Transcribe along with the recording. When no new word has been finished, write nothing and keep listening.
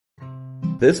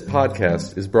This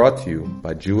podcast is brought to you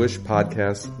by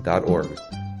JewishPodcasts.org.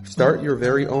 Start your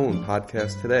very own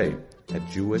podcast today at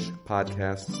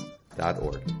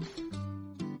JewishPodcasts.org.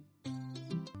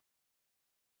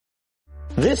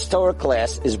 This Torah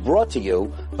class is brought to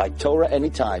you by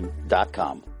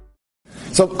TorahAnytime.com.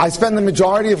 So I spend the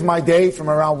majority of my day from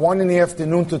around 1 in the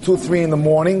afternoon to 2, 3 in the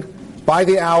morning by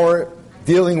the hour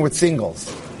dealing with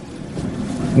singles.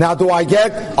 Now, do I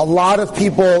get a lot of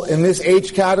people in this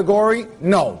age category?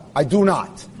 No, I do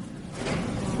not.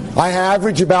 I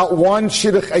average about 1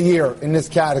 shidduch a year in this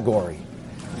category.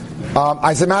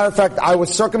 As a matter of fact, I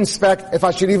was circumspect if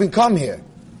I should even come here.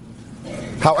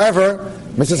 However,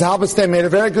 Mrs. Halberstam made a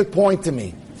very good point to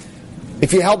me.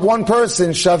 If you help one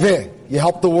person, shaveh, you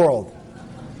help the world.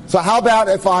 So how about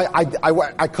if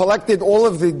I collected all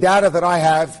of the data that I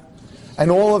have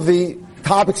and all of the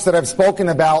topics that I've spoken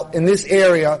about in this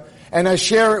area, and I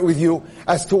share it with you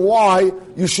as to why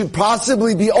you should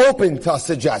possibly be open to a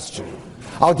suggestion.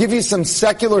 I'll give you some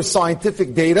secular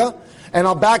scientific data, and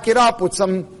I'll back it up with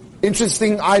some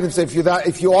interesting items. If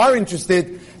you are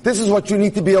interested, this is what you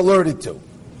need to be alerted to.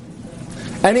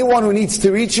 Anyone who needs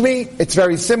to reach me, it's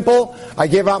very simple. I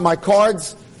gave out my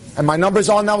cards, and my number's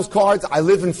on those cards. I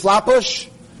live in Flatbush,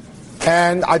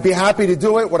 and I'd be happy to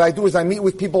do it. What I do is I meet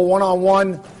with people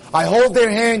one-on-one. I hold their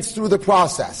hands through the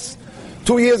process.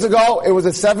 2 years ago, it was a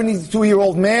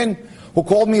 72-year-old man who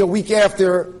called me a week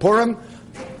after Purim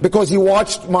because he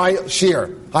watched my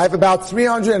shir. I have about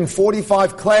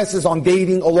 345 classes on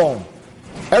dating alone.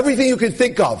 Everything you can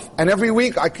think of. And every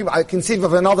week I conceive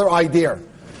of another idea.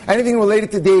 Anything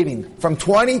related to dating, from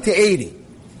 20 to 80.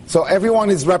 So everyone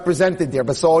is represented there.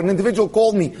 But so an individual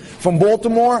called me from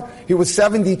Baltimore. He was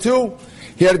 72.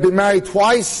 He had been married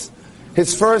twice.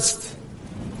 His first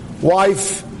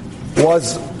wife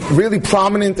was really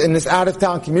prominent in this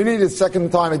out-of-town community. The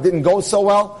second time it didn't go so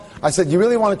well. I said, you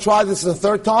really want to try this a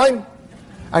third time?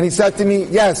 And he said to me,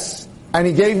 yes. And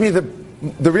he gave me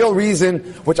the real reason,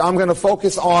 which I'm going to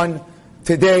focus on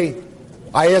today.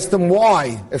 I asked him,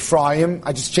 why, Ephraim?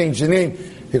 I just changed the name.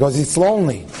 Because he's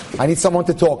lonely. I need someone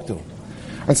to talk to.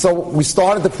 And so we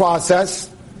started the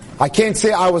process. I can't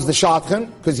say I was the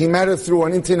shadchan, because he met her through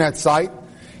an internet site.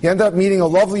 He ended up meeting a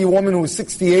lovely woman who was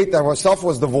 68 that herself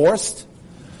was divorced.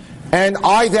 And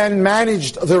I then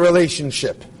managed the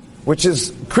relationship, which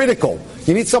is critical.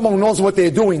 You need someone who knows what they're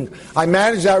doing. I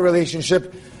managed that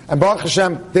relationship. And Baruch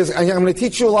Hashem, I'm going to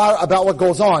teach you a lot about what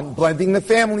goes on. Blending the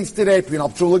families today,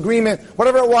 prenuptial agreement,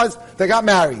 whatever it was, they got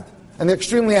married. And they're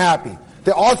extremely happy.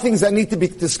 There are things that need to be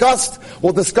discussed.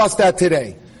 We'll discuss that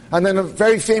today. And then a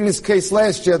very famous case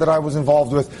last year that I was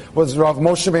involved with was Rav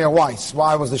Moshe Meir Weiss, while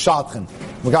I was the shadchan.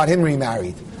 We got him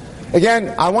remarried.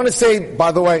 Again, I want to say,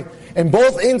 by the way, in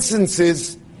both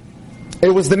instances, it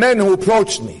was the men who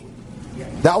approached me.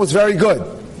 That was very good.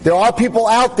 There are people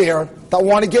out there that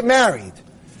want to get married.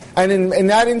 And in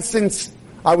that instance,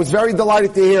 I was very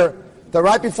delighted to hear that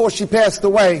right before she passed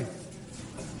away,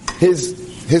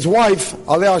 his wife,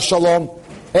 Aliyah Shalom,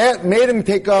 made him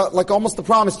take almost a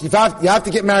promise. You have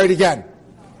to get married again.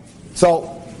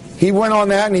 So he went on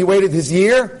that and he waited his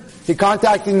year. He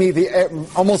contacted me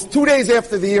almost 2 days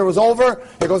after the year was over.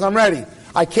 He goes, I'm ready.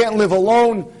 I can't live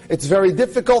alone. It's very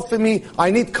difficult for me.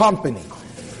 I need company.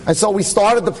 And so we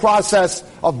started the process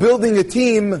of building a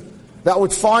team that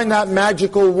would find that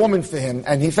magical woman for him.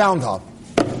 And he found her.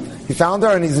 He found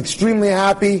her and he's extremely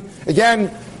happy. Again,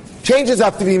 changes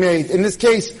have to be made. In this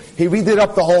case, he redid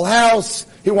up the whole house.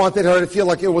 He wanted her to feel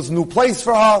like it was a new place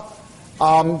for her.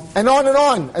 And on and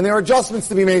on. And there are adjustments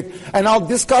to be made. And I'll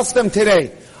discuss them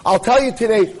today. I'll tell you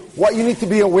today what you need to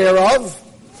be aware of.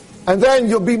 And then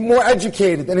you'll be more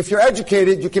educated. And if you're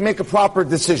educated, you can make a proper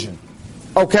decision.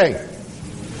 Okay.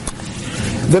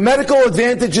 The medical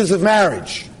advantages of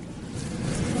marriage.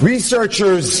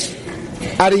 Researchers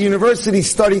at a university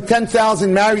studied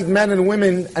 10,000 married men and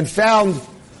women and found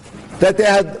that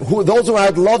those who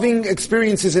had loving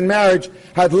experiences in marriage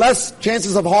had less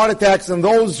chances of heart attacks than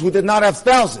those who did not have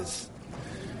spouses.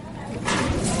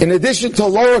 In addition to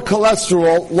lower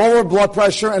cholesterol, lower blood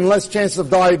pressure, and less chance of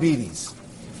diabetes.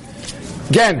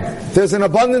 Again, there's an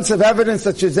abundance of evidence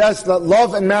that suggests that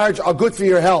love and marriage are good for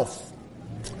your health.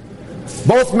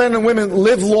 Both men and women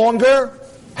live longer,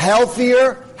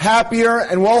 healthier, happier,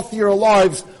 and wealthier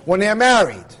lives when they are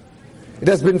married. It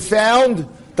has been found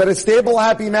that a stable,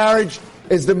 happy marriage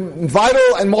is the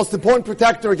vital and most important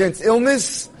protector against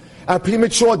illness and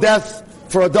premature death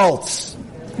for adults.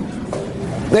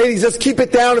 Ladies, just keep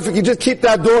it down. If you can just keep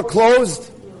that door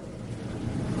closed.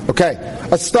 Okay.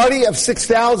 A study of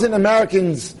 6,000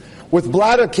 Americans with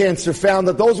bladder cancer found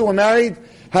that those who were married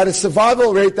had a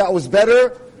survival rate that was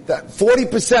better, that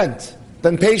 40%,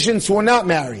 than patients who are not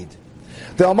married.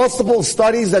 There are multiple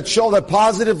studies that show that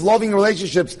positive, loving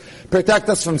relationships protect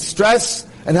us from stress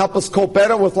and help us cope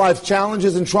better with life's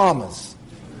challenges and traumas.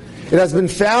 It has been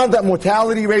found that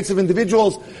mortality rates of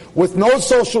individuals with no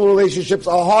social relationships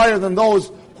are higher than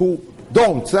those who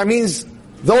don't. So that means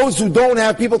those who don't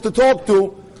have people to talk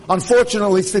to,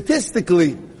 unfortunately,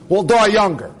 statistically, will die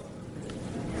younger.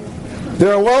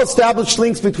 There are well-established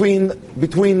links between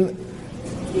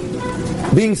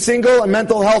being single and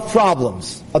mental health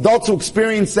problems. Adults who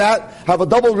experience that have a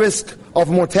double risk of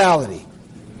mortality.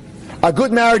 A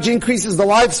good marriage increases the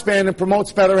lifespan and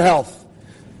promotes better health,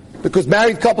 because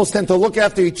married couples tend to look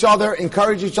after each other,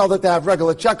 encourage each other to have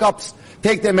regular checkups,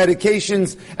 take their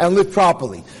medications, and live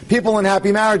properly. People in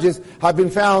happy marriages have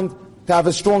been found to have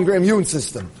a stronger immune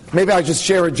system. Maybe I just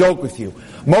share a joke with you.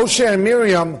 Moshe and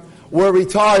Miriam were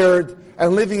retired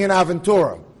and living in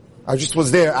Aventura. I just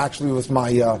was there actually with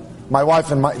my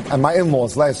wife and my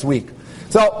in-laws last week.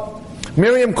 So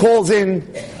Miriam calls in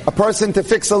a person to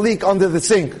fix a leak under the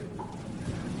sink.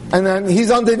 And then he's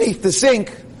underneath the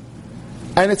sink,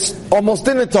 and it's almost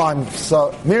dinner time.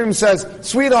 So Miriam says,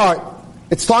 "Sweetheart,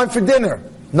 it's time for dinner."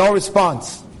 No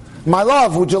response. "My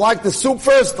love, would you like the soup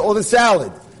first or the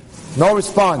salad?" No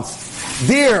response.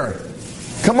 "Dear,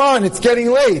 come on, it's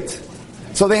getting late."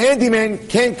 So the handyman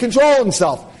can't control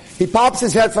himself. He pops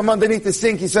his head from underneath the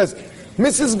sink. He says,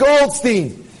 "Mrs.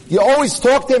 Goldstein, you always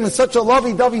talk to him in such a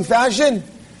lovey-dovey fashion?"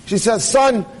 She says,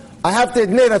 "Son, I have to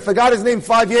admit, I forgot his name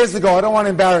 5 years ago. I don't want to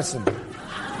embarrass him."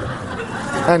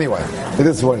 Anyway, it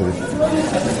is what it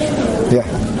is. Yeah.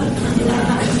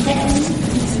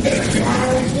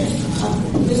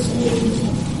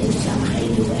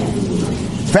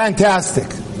 Fantastic.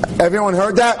 Everyone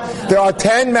heard that? There are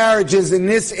 10 marriages in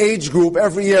this age group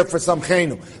every year for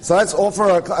Samcheinu. So let's offer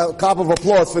a clap of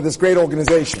applause for this great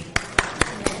organization.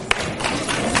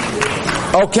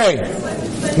 Okay.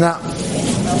 Now,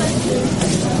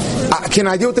 can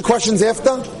I deal with the questions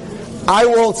after? I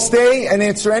will stay and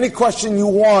answer any question you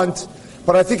want,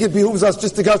 but I think it behooves us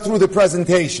just to go through the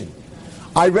presentation.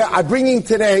 I'm bringing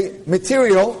today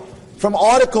material from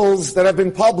articles that have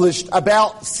been published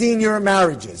about senior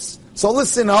marriages. So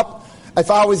listen up. If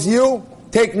I was you,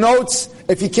 take notes.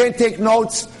 If you can't take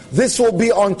notes, this will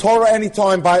be on Torah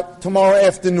Anytime by tomorrow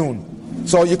afternoon.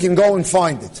 So you can go and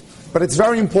find it. But it's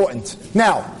very important.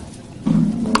 Now,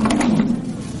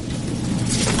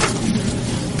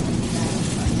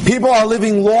 people are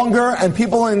living longer, and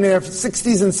people in their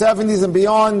 60s and 70s and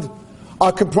beyond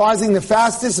are comprising the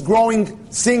fastest growing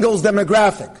singles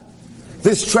demographic.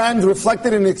 This trend,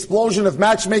 reflected in the explosion of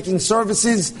matchmaking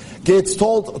services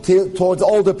towards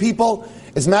older people,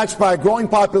 is matched by a growing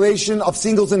population of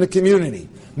singles in the community.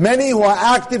 Many who are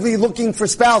actively looking for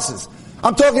spouses.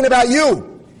 I'm talking about you.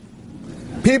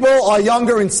 People are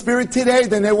younger in spirit today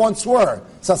than they once were.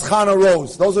 Says Chana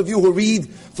Rose. Those of you who read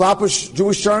Flatbush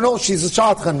Jewish Journal, she's a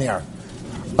shadchan there.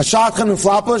 A shadchan in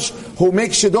Flatbush who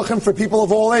makes shidduchim for people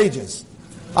of all ages.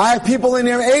 I have people in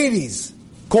their 80s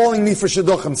calling me for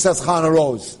shidduchim, says Chana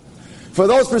Rose. For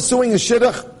those pursuing a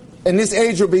shidduch in this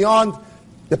age or beyond,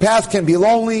 the path can be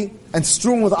lonely and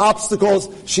strewn with obstacles.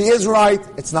 She is right.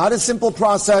 It's not a simple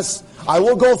process. I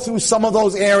will go through some of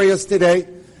those areas today.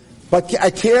 But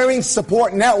a caring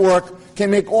support network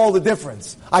can make all the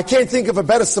difference. I can't think of a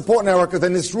better support network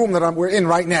than this room that we're in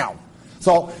right now.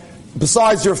 So,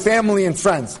 besides your family and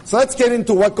friends. So let's get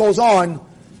into what goes on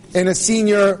in a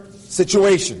senior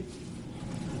situation.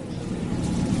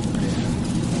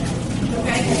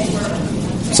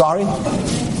 Sorry?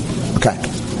 Okay.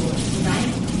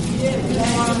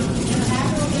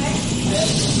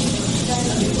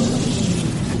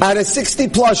 At a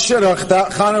 60-plus shidduch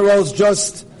that Chana Rose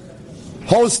just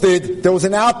hosted, there was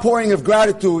an outpouring of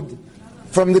gratitude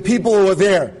from the people who were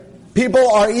there.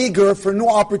 People are eager for new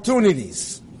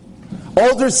opportunities.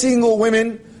 Older single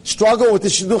women struggle with the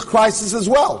shidduch crisis as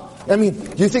well. I mean,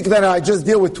 do you think that I just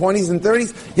deal with 20s and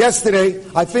 30s? Yesterday,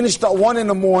 I finished at 1 in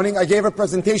the morning. I gave a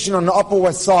presentation on the Upper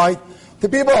West Side to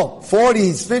people,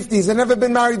 40s, 50s, they've never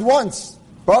been married once.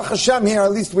 Baruch Hashem, here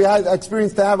at least we had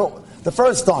experience to have it the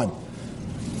first time.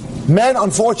 Men,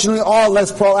 unfortunately, are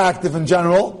less proactive in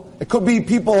general. It could be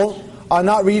people are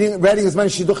not reading as many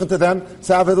shidduchim to them,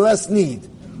 so have less need.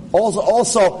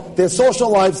 Also, their social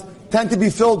lives tend to be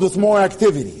filled with more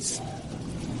activities.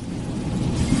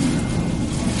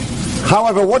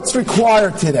 However, what's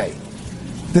required today?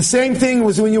 The same thing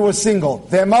was when you were single.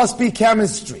 There must be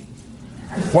chemistry.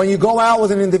 When you go out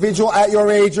with an individual at your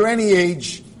age or any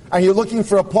age, and you're looking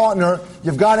for a partner,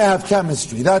 you've got to have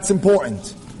chemistry. That's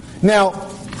important. Now,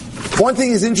 one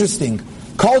thing is interesting.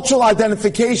 Cultural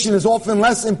identification is often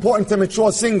less important to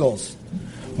mature singles.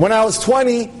 When I was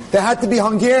 20, they had to be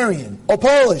Hungarian or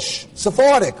Polish,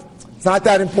 Sephardic. It's not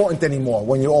that important anymore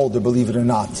when you're older, believe it or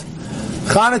not.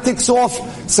 Chana ticks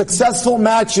off successful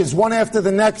matches, one after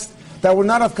the next, that would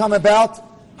not have come about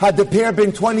had the pair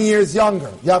been 20 years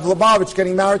younger. You have Lubavitch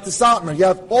getting married to Satmar. You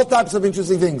have all types of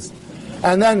interesting things.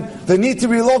 And then the need to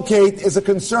relocate is a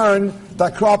concern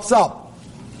that crops up.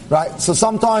 Right? So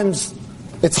sometimes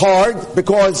it's hard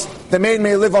because the man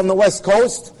may live on the West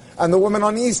Coast and the woman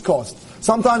on the East Coast.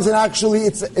 Sometimes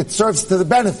it serves to the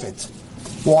benefit.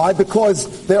 Why?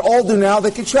 Because they're older now,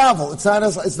 they can travel. It's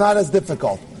not as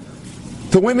difficult.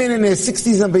 To women in their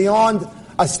 60s and beyond,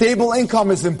 a stable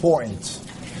income is important.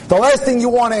 The last thing you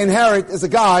want to inherit is a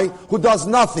guy who does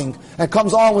nothing and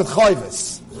comes on with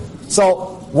chayvus.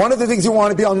 So, one of the things you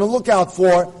want to be on the lookout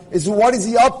for is what is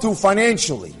he up to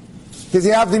financially? Does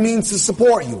he have the means to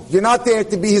support you? You're not there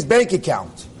to be his bank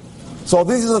account. So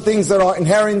these are the things that are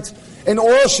inherent in all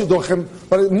shidduchim,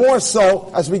 but more so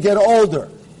as we get older.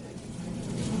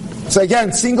 So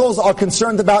again, singles are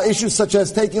concerned about issues such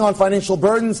as taking on financial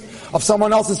burdens of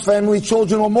someone else's family,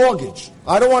 children, or mortgage.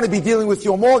 I don't want to be dealing with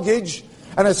your mortgage,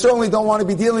 and I certainly don't want to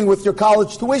be dealing with your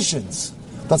college tuitions.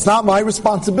 That's not my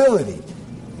responsibility.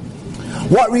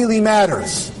 What really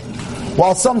matters?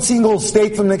 While some singles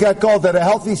state from the get-go that a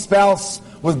healthy spouse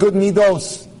with good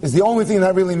midos is the only thing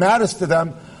that really matters to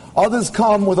them, others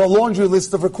come with a laundry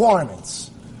list of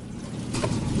requirements.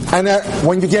 And that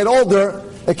when you get older,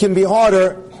 it can be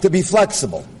harder to be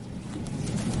flexible.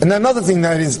 And another thing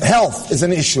that is, health is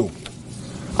an issue.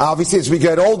 Obviously, as we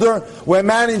get older, we're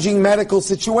managing medical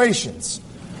situations.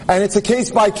 And it's a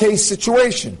case-by-case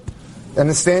situation.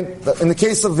 Understand? In the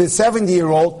case of the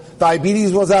 70-year-old,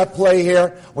 diabetes was at play here,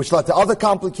 which led to other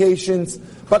complications.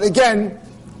 But again,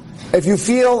 if you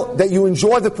feel that you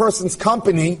enjoy the person's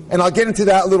company, and I'll get into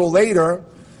that a little later,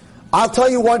 I'll tell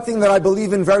you one thing that I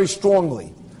believe in very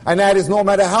strongly. And that is, no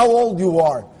matter how old you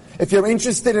are, if you're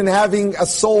interested in having a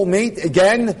soulmate,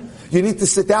 again, you need to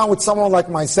sit down with someone like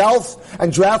myself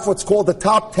and draft what's called the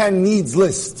top 10 needs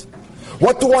list.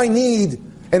 What do I need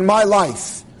in my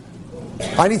life?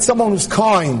 I need someone who's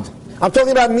kind. I'm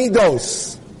talking about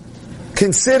midos.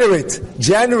 Considerate,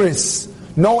 generous,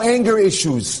 no anger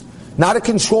issues, not a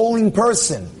controlling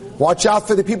person. Watch out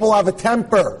for the people who have a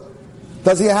temper.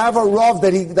 Does he have a rav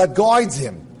that guides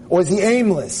him? Or is he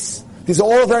aimless? These are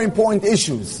all very important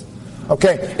issues.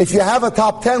 Okay, if you have a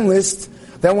top 10 list,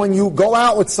 then when you go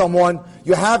out with someone,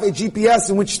 you have a GPS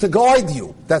in which to guide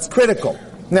you. That's critical.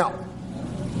 Now,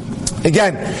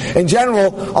 again, in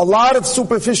general, a lot of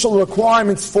superficial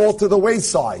requirements fall to the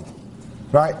wayside.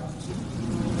 Right?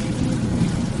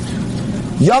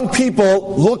 Young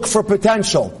people look for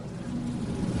potential.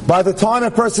 By the time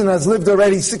a person has lived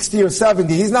already 60 or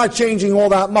 70, he's not changing all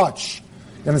that much.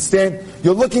 You understand?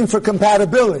 You're looking for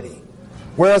compatibility.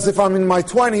 Whereas if I'm in my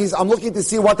 20s, I'm looking to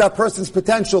see what that person's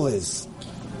potential is.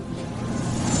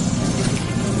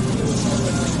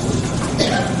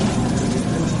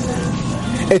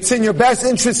 It's in your best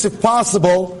interest, if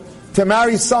possible, to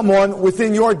marry someone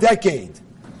within your decade.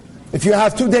 If you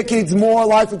have 2 decades more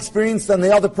life experience than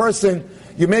the other person,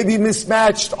 you may be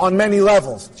mismatched on many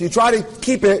levels. So you try to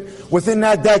keep it within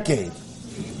that decade.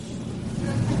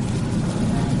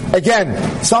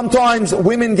 Again, sometimes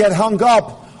women get hung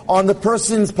up on the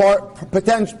person's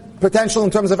potential in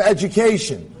terms of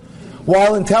education.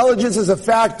 While intelligence is a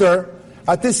factor,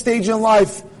 at this stage in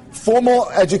life, formal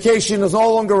education is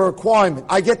no longer a requirement.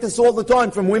 I get this all the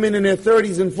time from women in their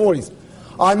 30s and 40s.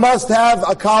 I must have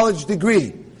a college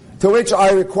degree. To which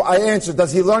I answer,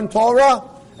 does he learn Torah?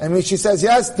 And when she says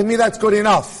yes, to me that's good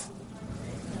enough.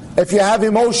 If you have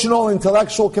emotional,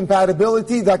 intellectual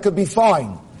compatibility, that could be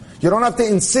fine. You don't have to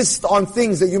insist on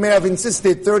things that you may have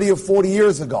insisted 30 or 40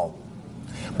 years ago.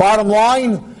 Bottom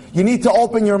line, you need to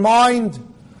open your mind,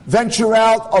 venture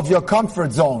out of your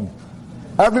comfort zone.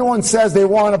 Everyone says they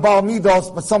want a Baal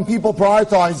Midos, but some people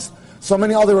prioritize so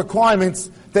many other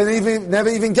requirements that they never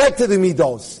even get to the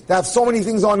Midos. They have so many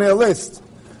things on their list.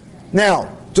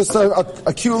 Now, just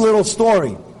a cute little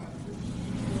story.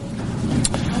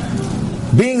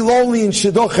 Being lonely in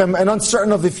shidduchim and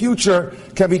uncertain of the future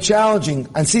can be challenging,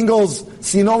 and singles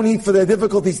see no need for their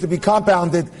difficulties to be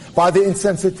compounded by the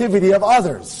insensitivity of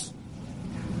others.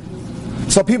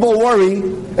 So people worry,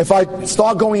 if I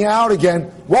start going out again,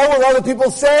 what will other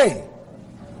people say?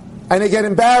 And they get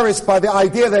embarrassed by the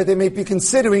idea that they may be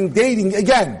considering dating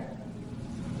again.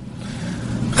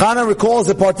 Chana recalls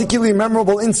a particularly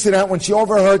memorable incident when she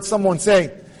overheard someone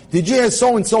say, "Did you hear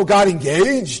so-and-so got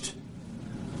engaged?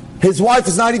 His wife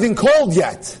is not even cold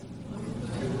yet."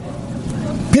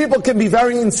 People can be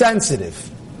very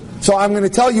insensitive. So I'm going to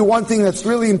tell you one thing that's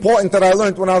really important that I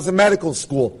learned when I was in medical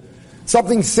school.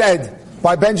 Something said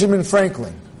by Benjamin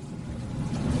Franklin.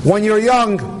 When you're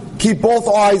young, keep both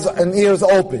eyes and ears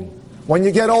open. When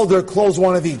you get older, close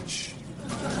one of each.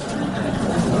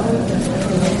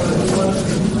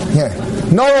 Yeah.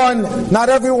 Not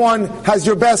everyone has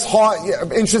your best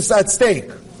interests at stake,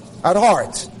 at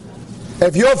heart.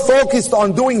 If you're focused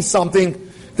on doing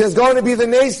something, there's going to be the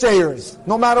naysayers,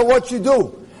 no matter what you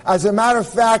do. As a matter of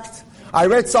fact, I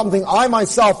read something, I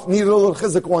myself needed a little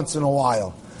chizuk once in a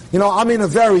while. I'm in a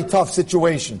very tough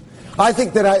situation. I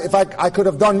think that if I could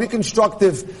have done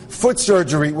reconstructive foot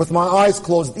surgery with my eyes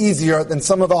closed easier than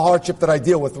some of the hardship that I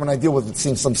deal with when I deal with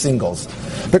some singles.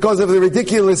 Because of the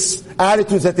ridiculous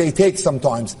attitudes that they take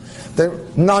sometimes. The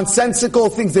nonsensical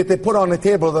things that they put on the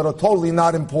table that are totally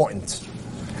not important.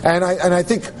 And I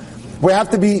think we have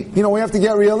to be, we have to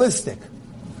get realistic.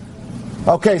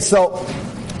 Okay, so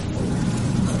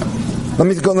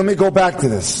let me go back to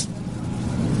this.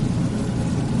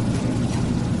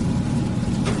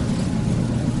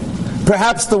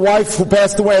 Perhaps the wife who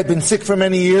passed away had been sick for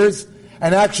many years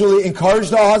and actually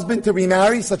encouraged her husband to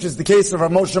remarry, such as the case of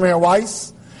Rav Moshe Meir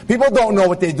Weiss. People don't know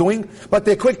what they're doing, but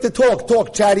they're quick to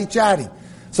talk, chatty.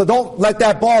 So don't let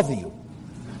that bother you.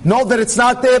 Know that it's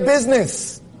not their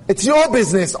business. It's your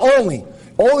business only.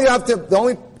 The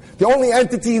only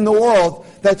entity in the world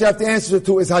that you have to answer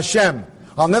to is Hashem.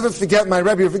 I'll never forget my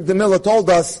Rebbe Victor Miller told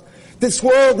us, this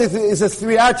world is a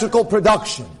theatrical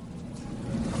production.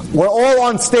 We're all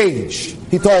on stage,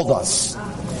 he told us.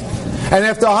 And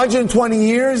after 120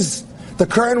 years, the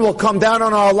curtain will come down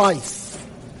on our life.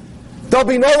 There'll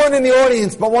be no one in the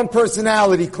audience but one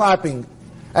personality clapping.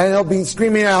 And they'll be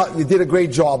screaming out, you did a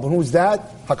great job. And who's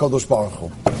that? HaKadosh Baruch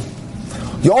Hu.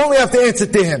 You only have to answer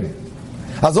to him.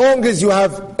 As long as you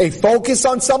have a focus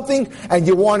on something and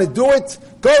you want to do it,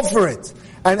 go for it.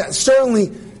 And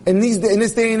certainly in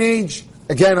this day and age,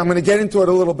 again, I'm going to get into it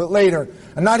a little bit later.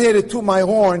 I'm not here to toot my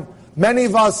horn. Many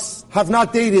of us have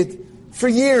not dated for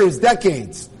years,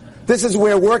 decades. This is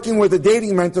where working with a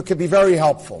dating mentor can be very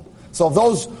helpful. So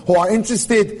those who are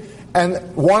interested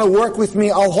and want to work with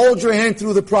me, I'll hold your hand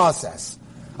through the process.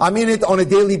 I'm in it on a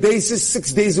daily basis,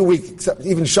 6 days a week, except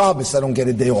even Shabbos, I don't get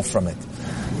a day off from it.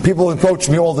 People approach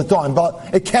me all the time, but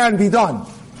it can be done.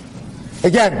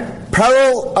 Again,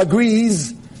 Perel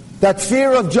agrees that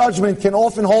fear of judgment can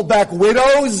often hold back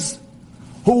widows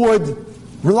who would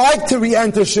like to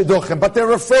re-enter Shidduchim, but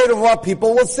they're afraid of what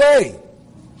people will say.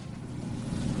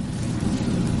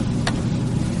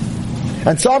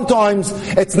 And sometimes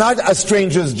it's not a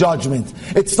stranger's judgment.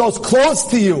 It's those close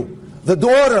to you, the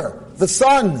daughter, the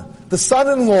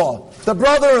son-in-law, the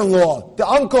brother-in-law, the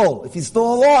uncle, if he's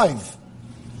still alive.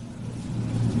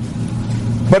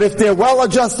 But if they're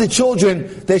well-adjusted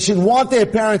children, they should want their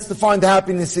parents to find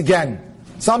happiness again.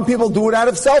 Some people do it out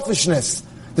of selfishness.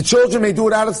 The children may do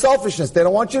it out of selfishness. They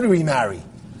don't want you to remarry.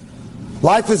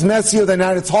 Life is messier than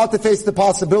that. It's hard to face the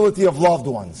possibility of loved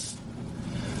ones.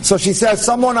 So she says,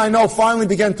 someone I know finally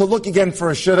began to look again for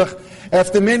a shidduch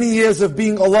after many years of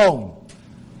being alone.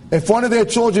 If one of their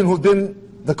children who'd been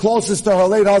the closest to her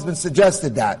late husband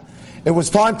suggested that, it was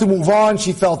time to move on.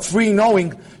 She felt free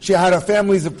knowing she had her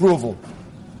family's approval.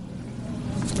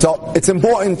 So it's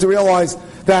important to realize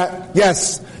that,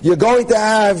 yes, you're going to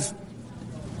have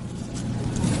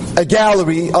a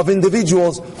gallery of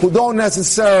individuals who don't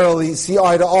necessarily see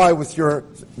eye to eye with your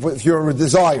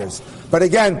desires. But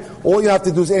again, all you have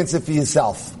to do is answer for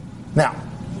yourself. Now,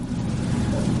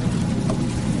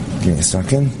 give me a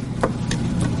second.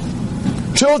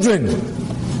 Children.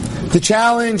 The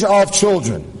challenge of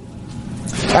children.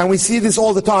 And we see this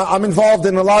all the time. I'm involved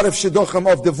in a lot of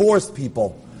shidduchim of divorced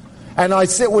people. And I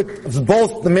sit with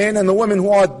both the men and the women who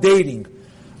are dating.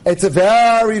 It's a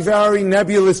very, very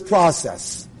nebulous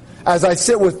process. As I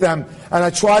sit with them and I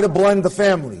try to blend the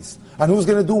families. And who's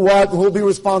going to do what, who will be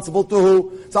responsible to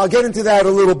who. So I'll get into that a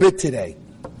little bit today.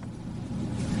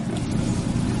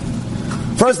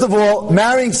 First of all,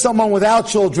 marrying someone without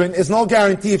children is no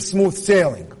guarantee of smooth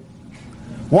sailing.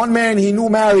 One man he knew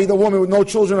married a woman with no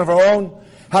children of her own.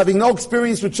 Having no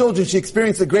experience with children, she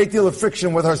experienced a great deal of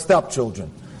friction with her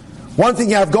stepchildren. One thing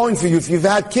you have going for you, if you've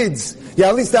had kids, you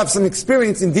at least have some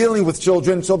experience in dealing with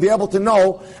children, so be able to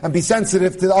know and be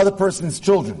sensitive to the other person's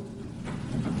children.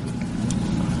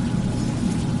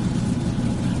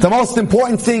 The most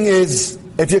important thing is,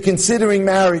 if you're considering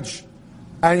marriage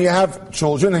and you have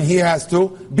children, and he has to,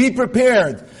 be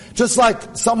prepared. Just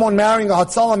like someone marrying a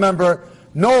Hatzalah member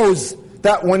knows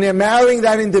that when they're marrying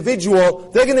that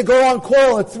individual, they're going to go on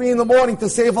call at 3 a.m. to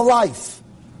save a life.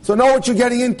 So know what you're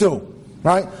getting into.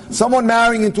 Right? Someone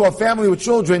marrying into a family with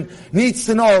children needs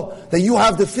to know that you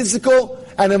have the physical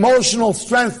and emotional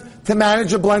strength to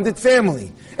manage a blended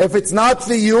family. If it's not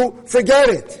for you, forget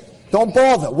it. Don't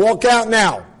bother. Walk out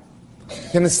now.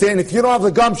 You understand? If you don't have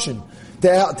the gumption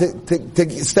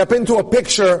to step into a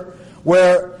picture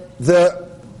where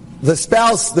the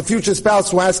spouse, the future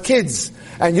spouse who has kids,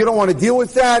 and you don't want to deal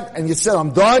with that, and you said,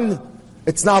 I'm done,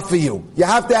 it's not for you. You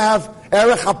have to have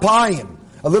erech apayim,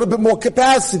 a little bit more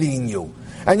capacity in you.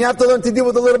 And you have to learn to deal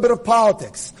with a little bit of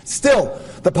politics. Still,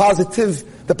 the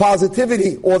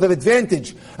positivity or the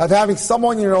advantage of having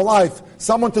someone in your life,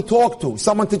 someone to talk to,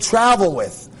 someone to travel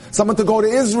with, someone to go to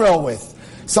Israel with,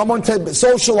 someone to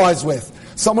socialize with,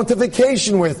 someone to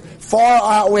vacation with, far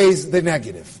outweighs the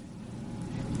negative.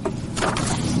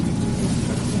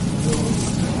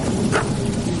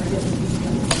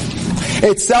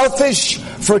 It's selfish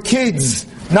for kids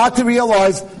not to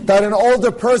realize that an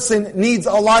older person needs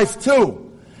a life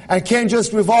too, and can't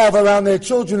just revolve around their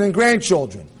children and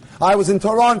grandchildren. I was in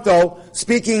Toronto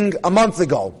speaking a month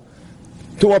ago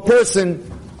to a person,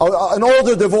 an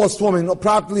older divorced woman,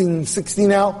 probably 60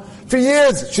 now. For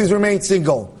years she's remained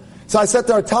single. So I said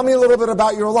to her, tell me a little bit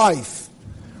about your life.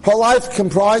 Her life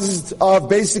comprises of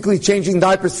basically changing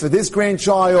diapers for this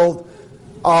grandchild,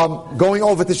 going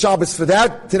over to Shabbos for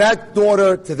that, to that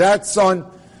daughter, to that son.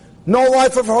 No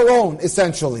life of her own,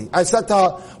 essentially. I said to her,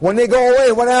 when they go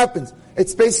away, what happens?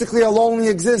 It's basically a lonely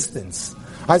existence.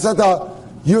 I said to her,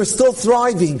 you're still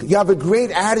thriving. You have a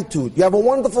great attitude. You have a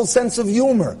wonderful sense of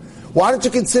humor. Why don't you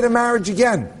consider marriage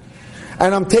again?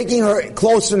 And I'm taking her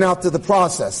closer now to the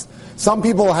process. Some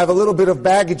people have a little bit of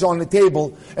baggage on the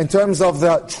table in terms of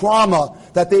the trauma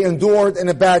that they endured in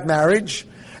a bad marriage,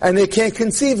 and they can't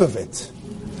conceive of it.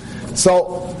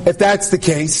 So, if that's the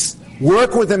case,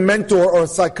 work with a mentor or a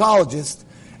psychologist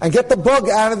and get the bug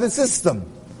out of the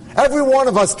system. Every one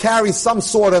of us carries some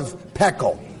sort of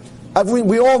peckle.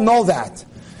 We all know that.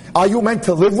 Are you meant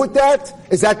to live with that?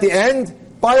 Is that the end?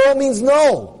 By all means,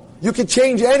 no. You can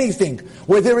change anything.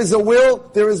 Where there is a will,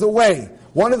 there is a way.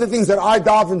 One of the things that I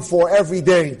daven for every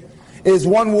day is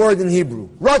one word in Hebrew.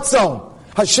 Ratzon.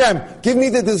 Hashem, give me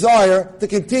the desire to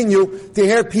continue to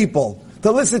hear people,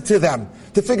 to listen to them,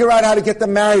 to figure out how to get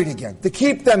them married again, to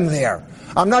keep them there.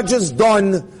 I'm not just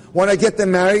done when I get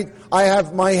them married. I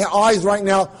have my eyes right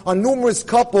now on numerous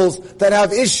couples that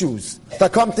have issues,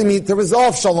 that come to me to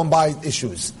resolve Shalom Bayit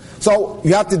issues. So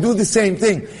you have to do the same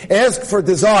thing. Ask for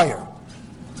desire.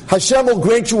 Hashem will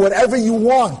grant you whatever you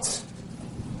want.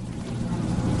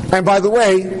 And by the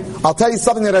way, I'll tell you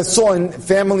something that I saw in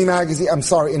Family Magazine, in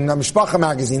Mishpacha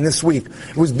Magazine this week.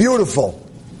 It was beautiful.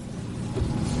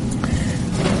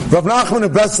 Rav Nachman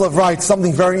of Breslov writes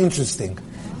something very interesting.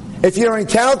 If you're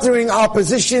encountering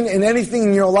opposition in anything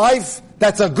in your life,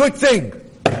 that's a good thing.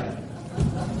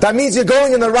 That means you're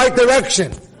going in the right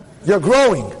direction. You're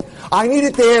growing. I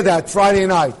needed to hear that Friday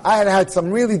night. I had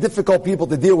some really difficult people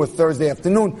to deal with Thursday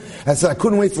afternoon, and so I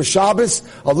couldn't wait for Shabbos,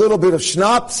 a little bit of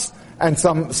schnapps, and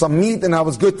some meat, and I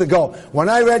was good to go. When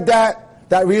I read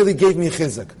that really gave me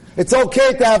chizuk. It's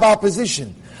okay to have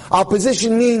opposition.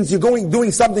 Opposition means you're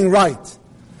doing something right.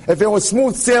 If it was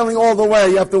smooth sailing all the way,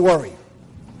 you have to worry.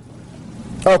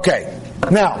 Okay.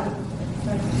 Now,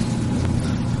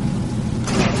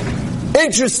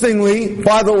 interestingly,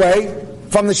 by the way,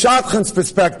 from the shadchan's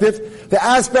perspective, the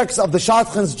aspects of the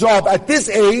shadchan's job at this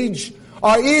age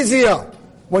are easier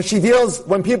when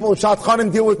people with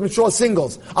shadchanim deal with mature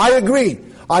singles. I agree.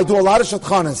 I do a lot of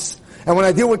shadchanis. And when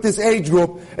I deal with this age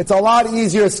group, it's a lot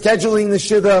easier scheduling the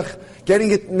shidduch,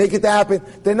 make it happen.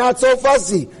 They're not so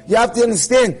fussy. You have to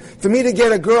understand, for me to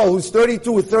get a girl who's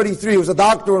 32 or 33, who's a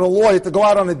doctor and a lawyer, to go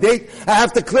out on a date, I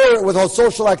have to clear it with her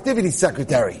social activity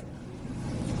secretary.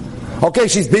 Okay,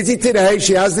 she's busy today,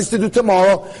 she has this to do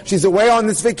tomorrow, she's away on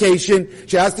this vacation,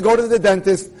 she has to go to the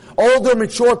dentist. Older,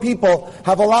 mature people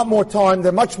have a lot more time,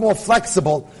 they're much more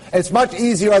flexible. It's much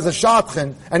easier as a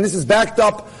shadchan, and this is backed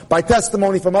up by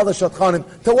testimony from other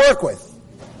shadchanim, to work with.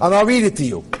 And I'll read it to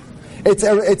you.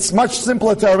 It's much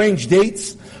simpler to arrange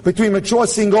dates between mature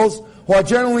singles who are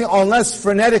generally on less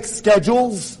frenetic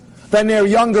schedules than their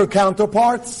younger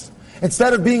counterparts.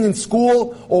 Instead of being in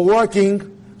school or working,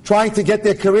 trying to get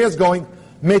their careers going,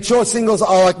 mature singles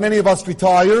are, like many of us,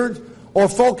 retired or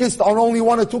focused on only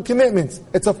one or two commitments.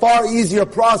 It's a far easier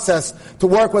process to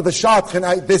work with a shadchan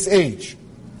at this age.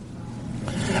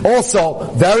 Also,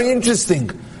 very interesting,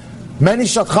 many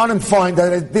shadchanim find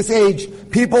that at this age,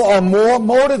 people are more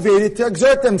motivated to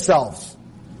exert themselves.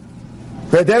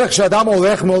 They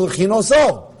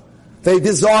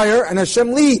desire, and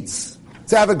Hashem leads,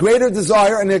 to have a greater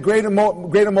desire and a greater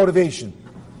motivation.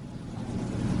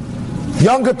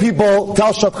 Younger people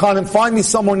tell Shadchanim, find me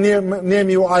someone near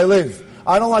me where I live.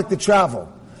 I don't like to travel.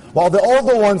 While the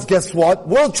older ones, guess what?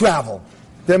 Will travel.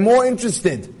 They're more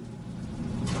interested.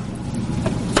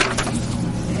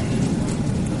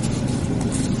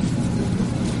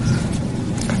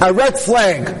 A red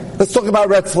flag. Let's talk about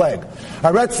red flag.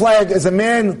 A red flag is a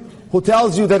man who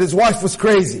tells you that his wife was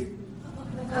crazy.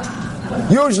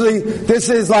 Usually, this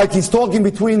is like he's talking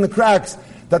between the cracks.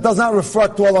 That does not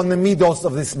reflect well on the midos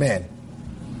of this man.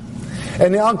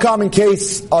 In the uncommon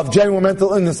case of genuine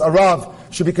mental illness, a Rav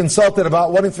should be consulted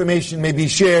about what information may be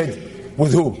shared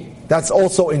with who. That's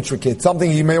also intricate, something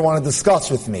you may want to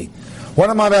discuss with me. What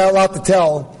am I allowed to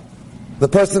tell the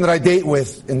person that I date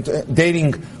with, in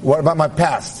dating, what about my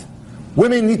past?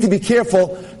 Women need to be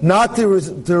careful not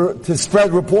to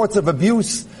spread reports of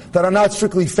abuse that are not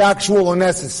strictly factual or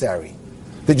necessary.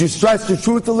 Did you stretch the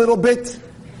truth a little bit?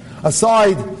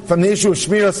 Aside from the issue of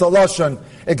Shmiras HaLashon,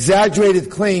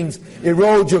 exaggerated claims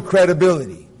erode your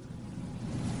credibility.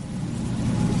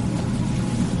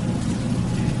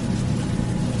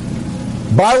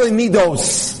 Baalei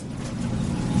midos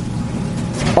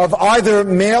of either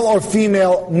male or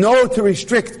female know to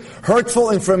restrict hurtful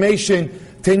information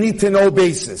to need-to-know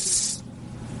basis.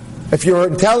 If you're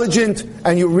intelligent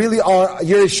and you really are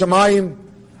Yirei Shamayim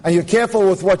and you're careful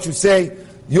with what you say,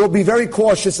 you'll be very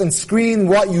cautious and screen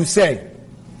what you say.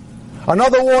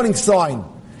 Another warning sign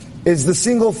is the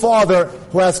single father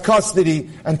who has custody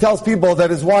and tells people that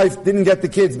his wife didn't get the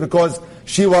kids because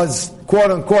she was,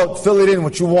 quote-unquote, fill it in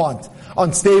what you want,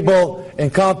 unstable,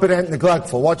 incompetent,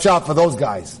 neglectful. Watch out for those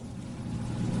guys.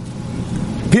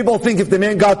 People think if the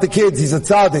man got the kids, he's a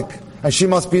tzaddik, and she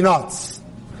must be nuts.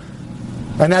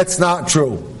 And that's not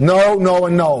true. No, no,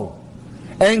 and no.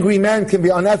 Angry men can be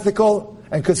unethical,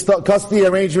 and custody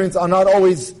arrangements are not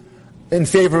always in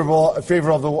favor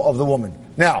of the woman.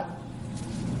 Now,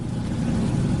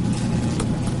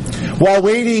 while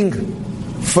waiting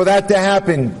for that to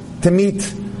happen, to meet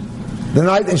the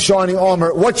knight in shining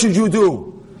armor, what should you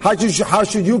do? How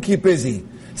should you keep busy?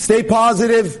 Stay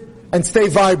positive and stay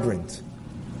vibrant.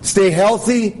 Stay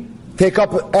healthy, take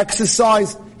up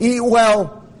exercise, eat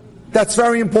well. That's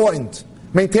very important.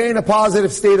 Maintain a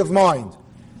positive state of mind.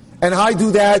 And I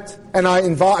do that, and I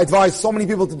advise so many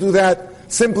people to do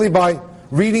that simply by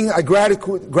reading a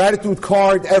gratitude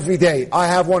card every day. I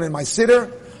have one in my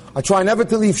siddur. I try never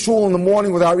to leave shul in the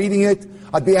morning without reading it.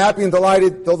 I'd be happy and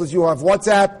delighted. Those of you who have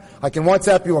WhatsApp, I can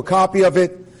WhatsApp you a copy of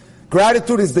it.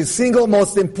 Gratitude is the single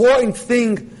most important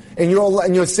thing in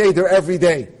your Seder every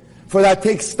day. For that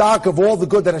takes stock of all the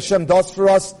good that Hashem does for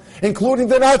us, including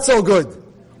the not so good.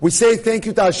 We say thank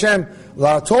you to Hashem,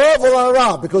 la tov or la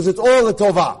ra, because it's all the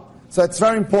tovah. So it's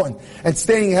very important. And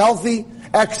staying healthy,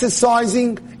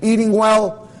 exercising, eating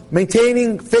well,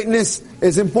 maintaining fitness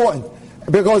is important.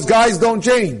 Because guys don't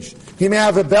change. He may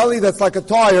have a belly that's like a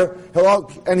tire,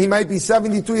 and he might be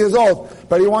 72 years old,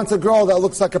 but he wants a girl that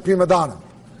looks like a prima donna.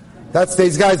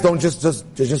 These guys don't just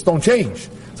don't change.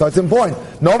 So it's important.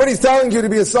 Nobody's telling you to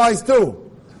be a size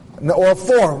 2 or a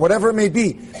 4, whatever it may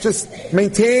be. Just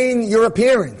maintain your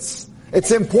appearance.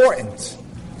 It's important.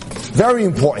 Very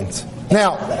important.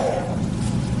 Now,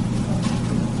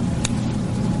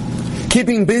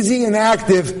 keeping busy and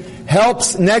active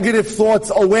helps negative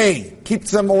thoughts away,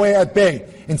 keeps them away at bay.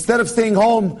 Instead of staying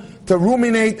home to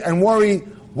ruminate and worry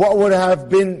what would have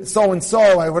been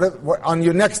so-and-so on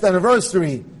your next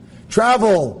anniversary,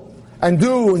 travel and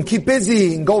do and keep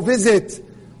busy and go visit.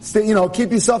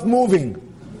 Keep yourself moving.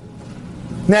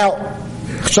 Now,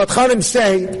 Shadchanim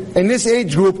say, in this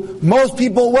age group, most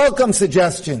people welcome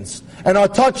suggestions and are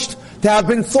touched to have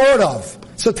been thought of.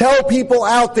 So tell people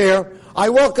out there, I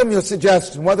welcome your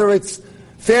suggestion, whether it's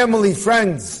family,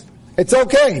 friends. It's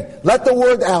okay. Let the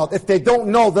word out. If they don't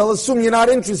know, they'll assume you're not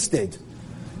interested.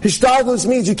 Hishtadlus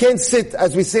means you can't sit,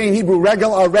 as we say in Hebrew,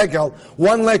 regel or regel,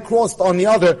 one leg crossed on the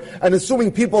other, and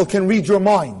assuming people can read your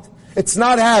mind. It's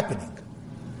not happening.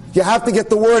 You have to get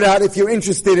the word out if you're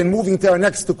interested in moving to our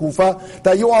next Tekufa,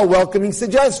 that you are welcoming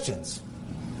suggestions.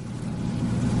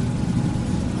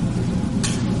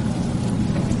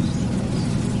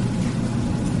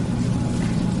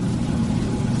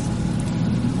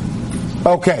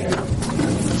 Okay.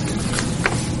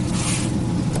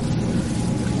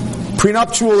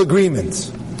 Prenuptial agreements.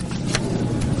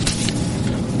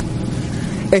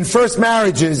 In first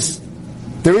marriages,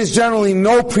 there is generally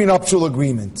no prenuptial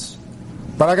agreement.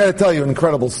 But I got to tell you an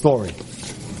incredible story.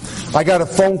 I got a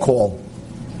phone call,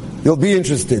 you'll be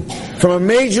interested, from a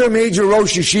major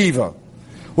Rosh Yeshiva,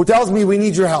 who tells me we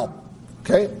need your help.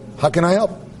 Okay, how can I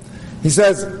help? He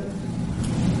says,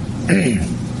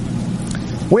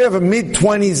 we have a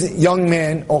mid-20s young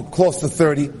man, or close to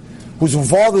 30, whose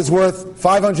father's worth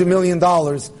 $500 million,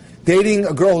 dating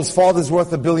a girl whose father's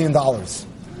worth $1 billion.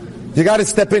 You got to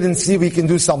step in and see if we can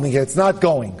do something here. It's not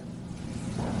going.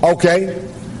 Okay?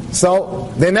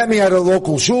 So, they met me at a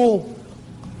local shul.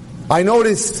 I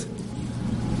noticed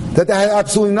that they had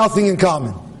absolutely nothing in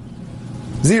common.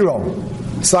 Zero.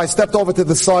 So I stepped over to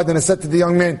the side and I said to the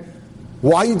young man,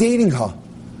 why are you dating her?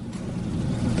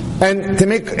 And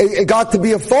it got to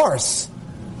be a farce.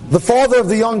 The father of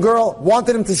the young girl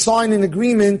wanted him to sign an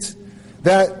agreement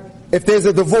that if there's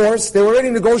a divorce, they were already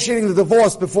negotiating the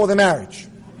divorce before the marriage.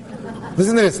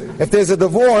 Listen to this. If there's a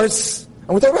divorce, and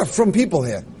we're talking about from people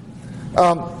here,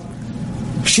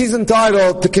 she's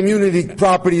entitled to community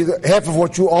property, half of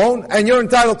what you own, and you're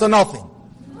entitled to nothing.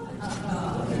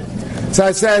 So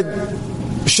I said,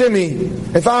 Shimmy,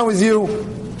 if I was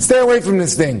you, stay away from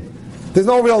this thing. There's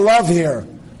no real love here.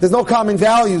 There's no common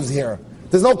values here.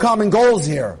 There's no common goals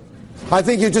here. I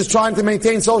think you're just trying to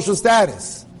maintain social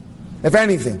status, if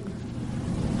anything.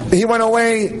 He went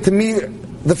away to meet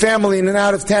the family in an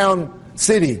out-of-town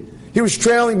city. He was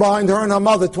trailing behind her and her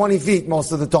mother 20 feet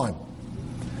most of the time.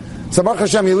 So Baruch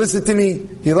Hashem, he listened to me,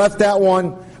 he left that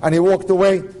one, and he walked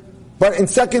away. But in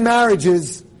second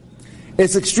marriages,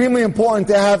 it's extremely important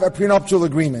to have a prenuptial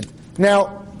agreement.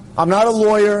 Now, I'm not a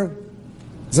lawyer.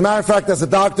 As a matter of fact, as a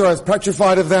doctor, I was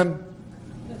petrified of them.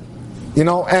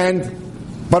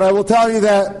 But I will tell you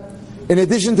that in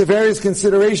addition to various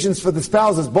considerations for the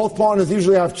spouses, both partners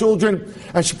usually have children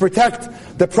and should protect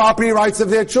the property rights of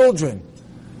their children.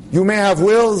 You may have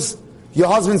wills, your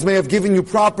husbands may have given you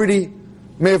property,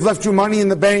 may have left you money in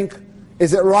the bank.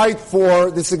 Is it right for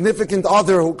the significant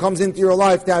other who comes into your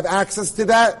life to have access to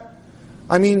that?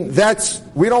 I mean,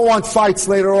 we don't want fights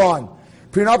later on.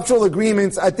 Prenuptial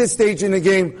agreements at this stage in the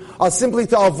game are simply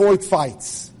to avoid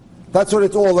fights. That's what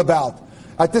it's all about.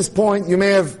 At this point, you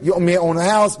may own a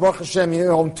house, Baruch Hashem, you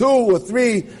own 2 or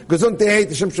 3, Gesundheit,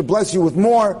 Hashem should bless you with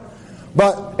more.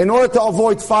 But in order to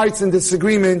avoid fights and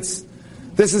disagreements,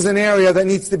 this is an area that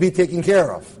needs to be taken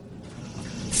care of.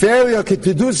 Failure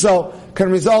to do so can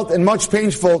result in much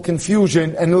painful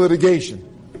confusion and litigation.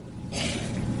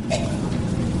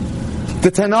 The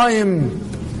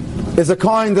Tanaim is a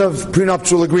kind of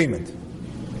prenuptial agreement.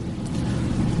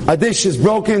 A dish is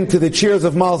broken to the cheers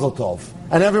of Mazel Tov,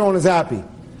 and everyone is happy.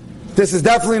 This is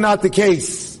definitely not the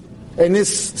case in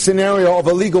this scenario of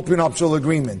a legal prenuptial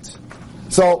agreement.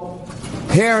 So,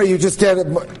 here you just get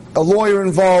a lawyer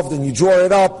involved and you draw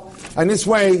it up, and this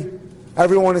way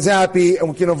everyone is happy and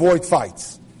we can avoid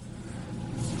fights.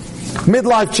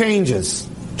 Midlife changes.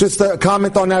 Just a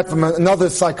comment on that from another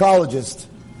psychologist.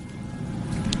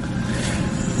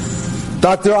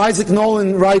 Dr. Isaac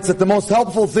Nolan writes that the most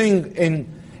helpful thing in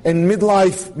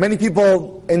midlife, many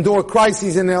people endure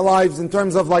crises in their lives in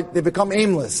terms of they become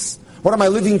aimless. What am I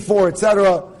living for,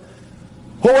 etc.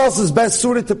 Who else is best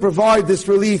suited to provide this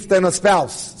relief than a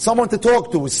spouse? Someone to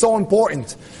talk to is so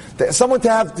important. Someone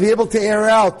to be able to air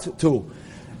out to.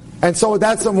 And so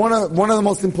that's one of the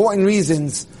most important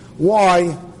reasons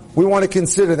why we want to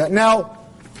consider that. Now,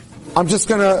 I'm just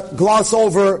going to gloss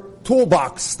over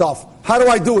toolbox stuff. How do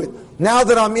I do it? Now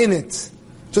that I'm in it,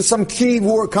 just some key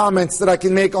comments that I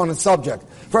can make on the subject.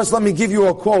 First, let me give you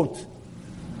a quote.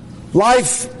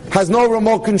 Life has no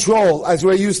remote control, as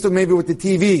we're used to maybe with the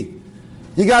TV.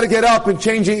 You got to get up and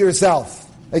change it yourself.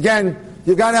 Again,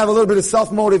 you've got to have a little bit of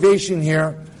self-motivation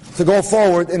here to go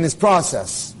forward in this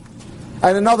process.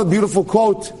 And another beautiful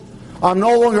quote, I'm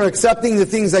no longer accepting the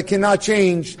things I cannot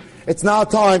change. It's now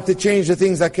time to change the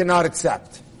things I cannot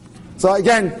accept. So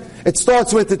again, it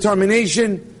starts with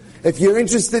determination. If you're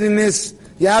interested in this,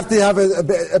 you have to have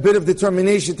a bit of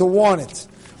determination to want it.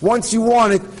 Once you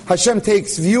want it, Hashem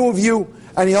takes view of you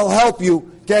and He'll help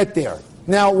you get there.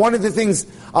 Now, one of the things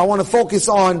I want to focus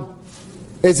on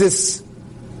is this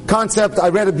concept. I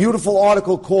read a beautiful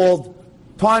article called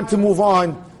Time to Move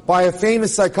On by a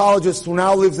famous psychologist who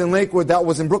now lives in Lakewood, that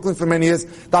was in Brooklyn for many years,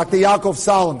 Dr. Yaakov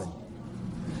Solomon.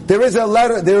 There is a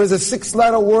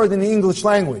 6-letter word in the English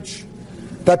language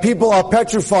that people are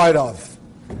petrified of.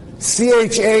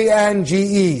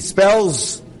 C-H-A-N-G-E,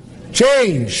 spells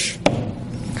change.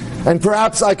 And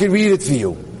perhaps I could read it for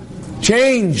you.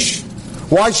 Change.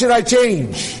 Why should I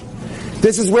change?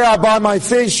 This is where I buy my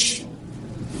fish.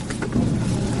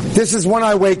 This is when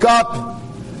I wake up.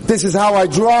 This is how I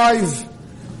drive.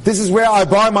 This is where I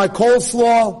buy my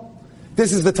coleslaw.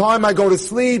 This is the time I go to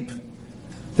sleep.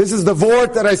 This is the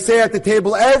vort that I say at the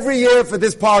table every year for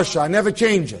this parsha. I never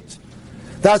change it.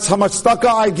 That's how much tzedakah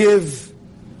I give.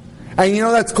 And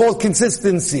that's called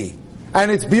consistency.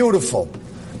 And it's beautiful.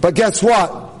 But guess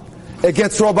what? It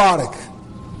gets robotic.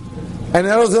 And it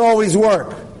doesn't always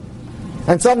work.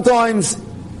 And sometimes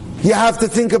you have to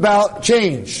think about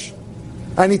change.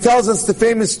 And he tells us the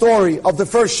famous story of the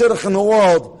first shidduch in the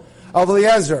world, of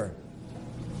Eliezer,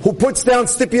 who puts down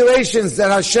stipulations that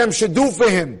Hashem should do for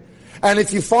him. And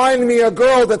if you find me a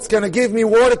girl that's going to give me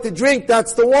water to drink,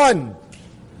 that's the one.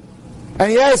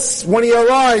 And yes, when he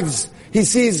arrives, he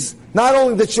sees not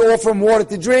only that she offers him water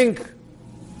to drink,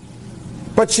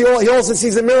 but he also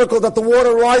sees a miracle that the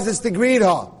water rises to greet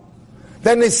her.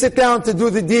 Then they sit down to do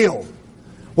the deal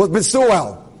with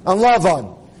Besuel and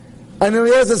Lavan. And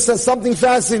Eliezer says something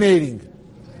fascinating.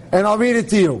 And I'll read it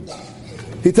to you.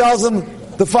 He tells him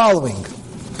the following.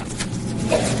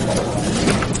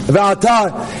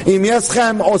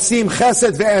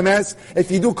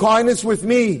 If you do kindness with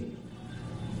me,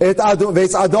 it's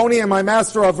Adoni and my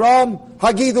master Avram,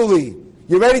 Hagiduli.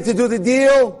 You ready to do the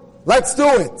deal? Let's do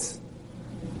it.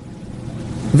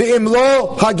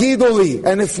 V'imlo Hagiduli.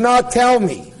 And if not, tell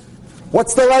me.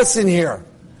 What's the lesson here?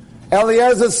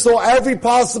 Eliezer saw every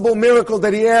possible miracle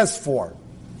that he asked for.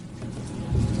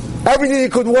 Everything he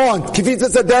could want.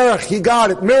 Kivitzas Aderech, he got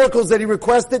it. Miracles that he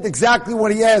requested, exactly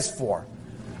what he asked for.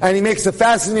 And he makes a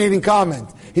fascinating comment.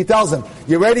 He tells him,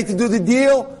 you ready to do the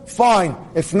deal? Fine.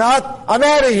 If not, I'm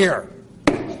out of here.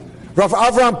 Rav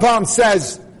Avram Pam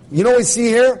says, you know what we see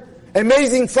here?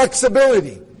 Amazing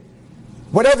flexibility.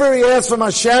 Whatever he asked from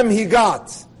Hashem, he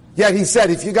got. Yet he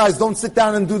said, if you guys don't sit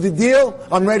down and do the deal,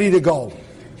 I'm ready to go.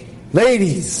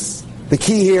 Ladies, the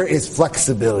key here is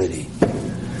flexibility.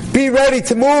 Be ready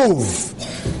to move.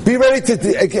 Be ready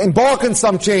to embark on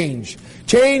some change.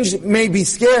 Change may be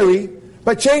scary,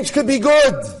 but change could be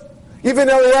good. Even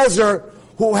Eliezer,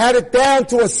 who had it down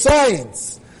to a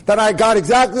science, that I got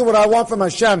exactly what I want from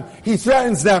Hashem, he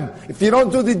threatens them. If you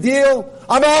don't do the deal,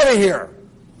 I'm out of here.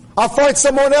 I'll find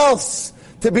someone else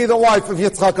to be the wife of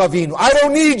Yitzchak Avinu. I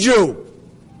don't need you.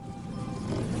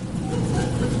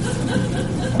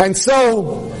 And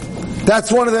so,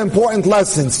 that's one of the important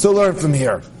lessons to learn from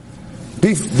here.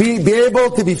 Be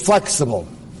able to be flexible.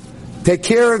 Take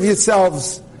care of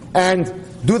yourselves and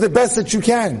do the best that you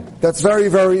can. That's very,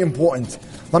 very important.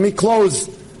 Let me close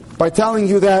by telling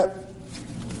you that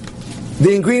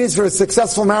the ingredients for a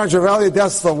successful marriage of Elia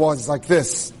Desla was like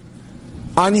this.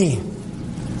 Ani.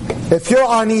 If you're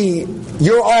ani,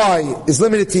 your eye is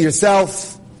limited to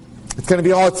yourself, it's going to be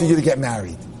hard for you to get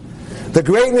married. The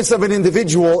greatness of an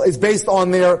individual is based on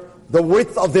the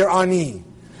width of their ani.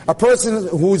 A person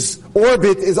whose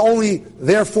orbit is only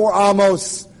their 4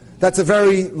 amos, that's a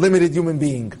very limited human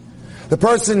being. The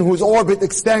person whose orbit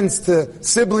extends to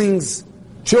siblings,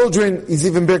 children, is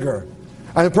even bigger.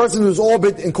 And the person whose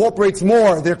orbit incorporates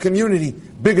more, their community,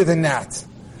 bigger than that.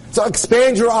 So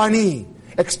expand your ani,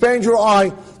 expand your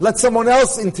eye, let someone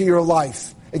else into your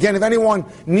life. Again, if anyone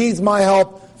needs my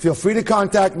help, feel free to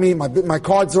contact me. My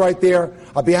card's right there.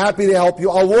 I'll be happy to help you.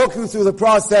 I'll walk you through the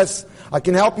process. I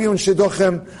can help you in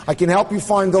Shidduchim. I can help you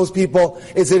find those people.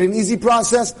 Is it an easy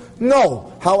process?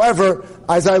 No. However,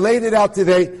 as I laid it out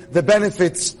today, the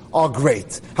benefits are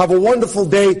great. Have a wonderful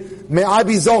day. May I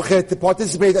be zochet to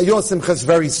participate at your simchas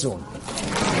very soon.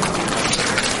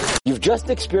 You've just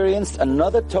experienced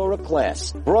another Torah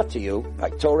class brought to you by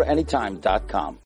TorahAnytime.com.